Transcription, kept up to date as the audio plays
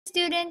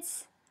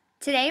Students,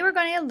 today we're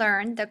going to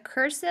learn the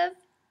cursive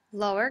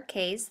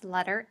lowercase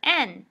letter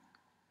N.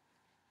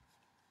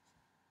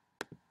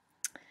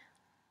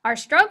 Our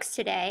strokes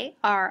today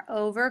are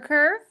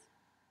overcurve,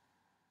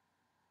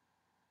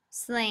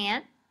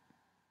 slant,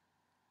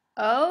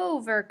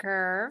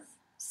 overcurve,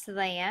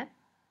 slant,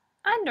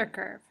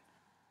 undercurve.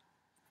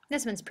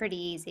 This one's pretty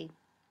easy.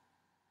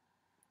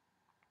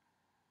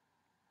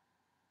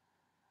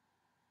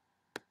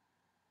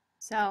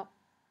 So,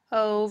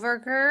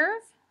 overcurve,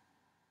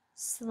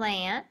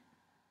 slant,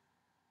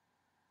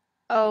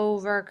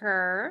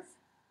 overcurve,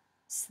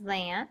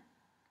 slant,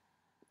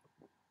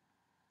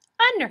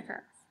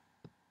 undercurve.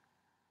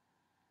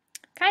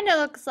 Kind of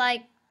looks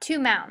like two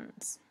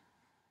mountains.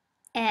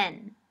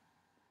 N.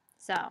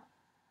 So,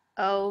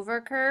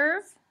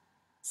 overcurve,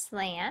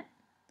 slant,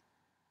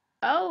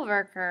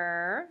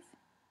 overcurve,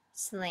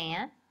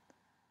 slant,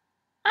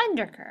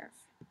 undercurve.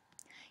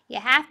 You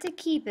have to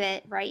keep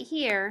it right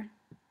here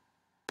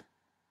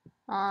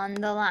on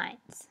the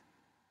lines.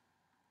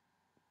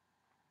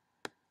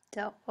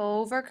 So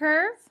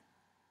overcurve,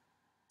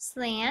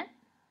 slant,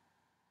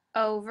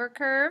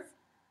 overcurve,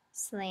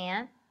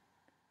 slant,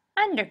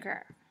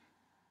 undercurve.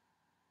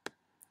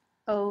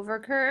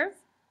 Overcurve,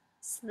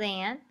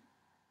 slant,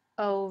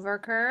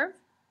 overcurve,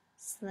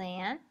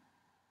 slant,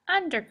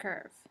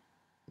 undercurve.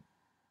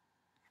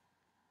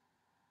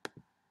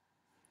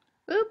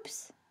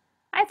 Oops,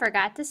 I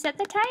forgot to set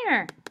the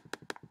timer.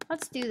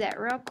 Let's do that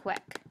real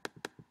quick.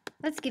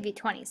 Let's give you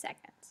 20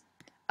 seconds.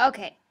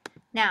 Okay,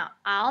 now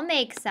I'll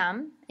make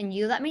some and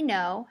you let me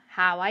know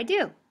how I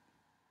do.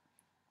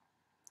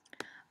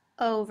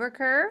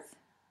 Overcurve,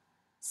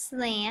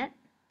 slant,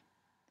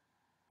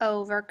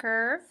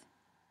 overcurve,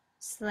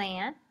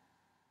 slant,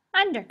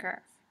 undercurve.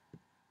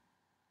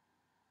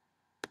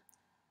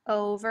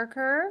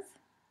 Overcurve,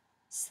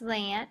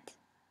 slant,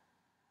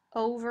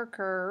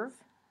 overcurve,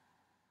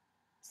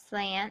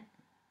 slant,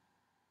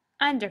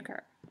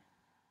 undercurve.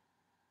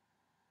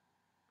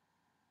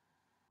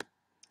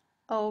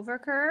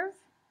 Overcurve,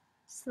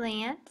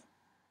 slant,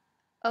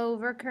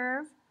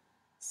 overcurve,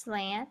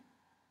 slant,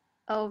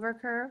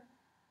 overcurve,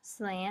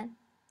 slant,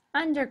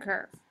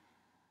 undercurve.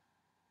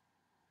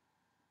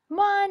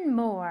 One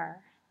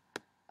more.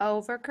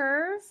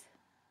 Overcurve,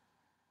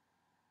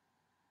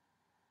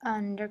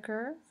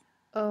 undercurve,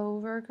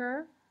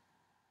 overcurve,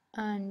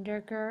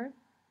 undercurve.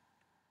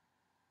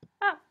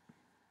 Oh.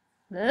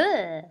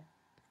 Ugh.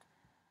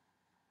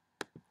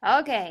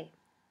 Okay,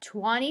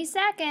 20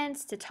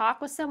 seconds to talk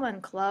with someone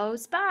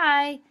close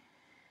by.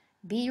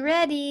 Be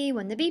ready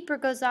when the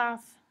beeper goes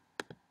off.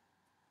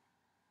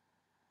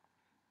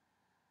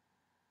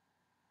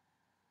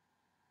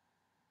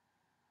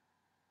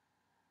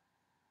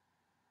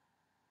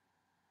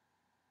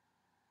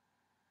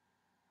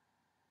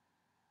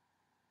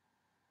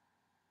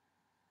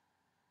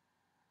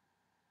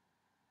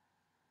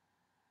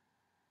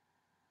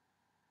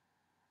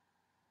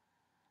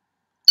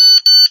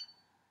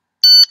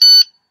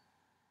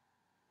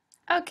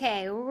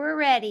 Okay, we're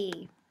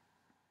ready.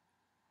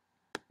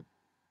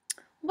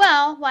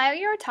 Well, while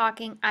you were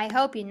talking, I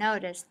hope you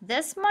noticed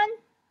this one.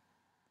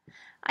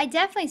 I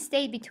definitely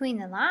stayed between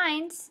the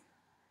lines,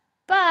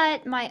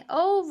 but my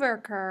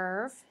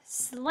overcurve,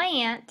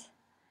 slant,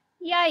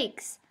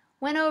 yikes,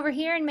 went over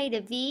here and made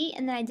a V,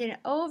 and then I did an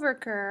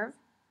overcurve,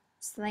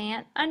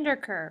 slant,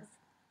 undercurve.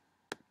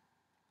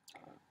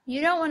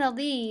 You don't want to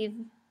leave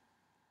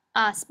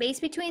a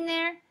space between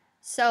there,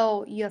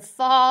 so you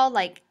fall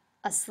like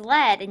a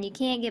sled and you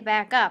can't get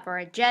back up, or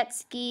a jet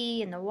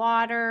ski in the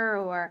water,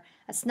 or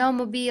a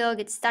snowmobile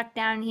gets stuck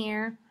down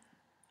here.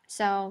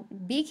 So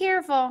be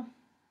careful.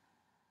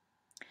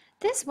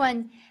 This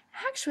one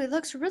actually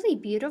looks really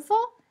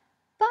beautiful,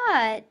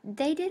 but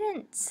they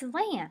didn't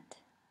slant.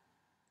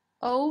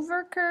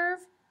 Overcurve,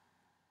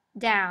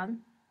 down,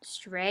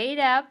 straight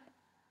up,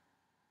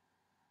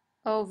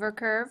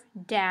 overcurve,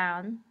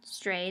 down,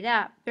 straight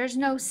up. There's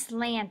no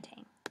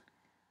slanting.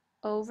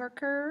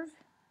 Overcurve,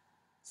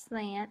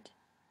 slant,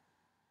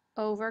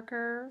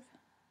 overcurve,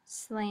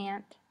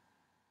 slant,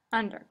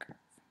 undercurve.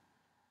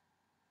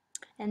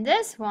 And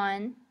this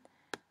one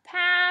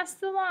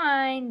passed the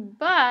line,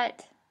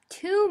 but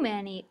too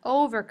many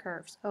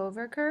overcurves.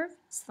 Overcurve,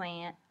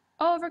 slant,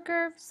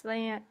 overcurve,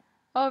 slant,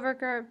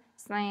 overcurve,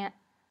 slant,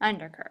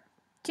 undercurve.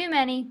 Too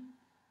many.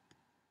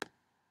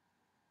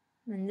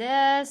 And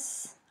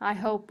this, I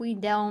hope we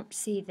don't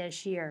see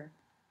this year.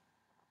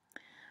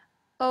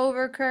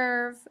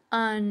 Overcurve,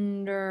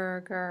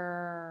 undercurve,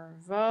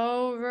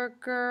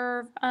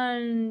 overcurve,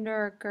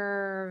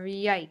 undercurve.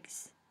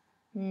 Yikes.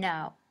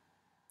 No.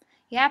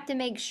 You have to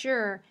make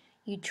sure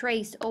you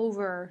trace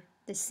over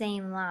the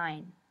same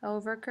line.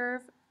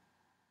 Overcurve,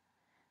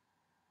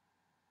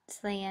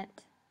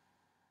 slant,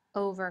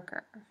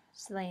 overcurve,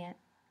 slant,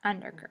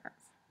 undercurve.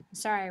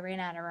 Sorry, I ran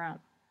out of room.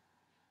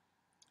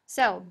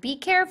 So be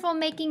careful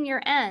making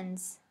your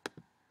ends.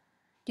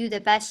 Do the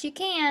best you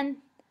can.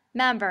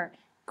 Remember,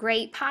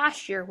 great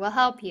posture will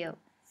help you.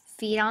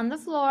 Feet on the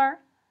floor,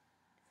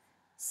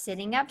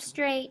 sitting up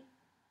straight,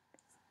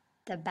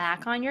 the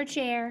back on your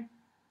chair,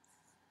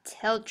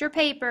 tilt your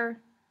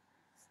paper,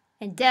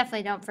 and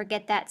definitely don't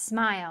forget that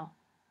smile,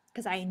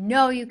 because I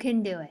know you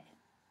can do it.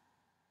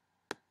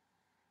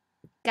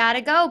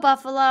 Gotta go,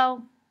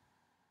 Buffalo.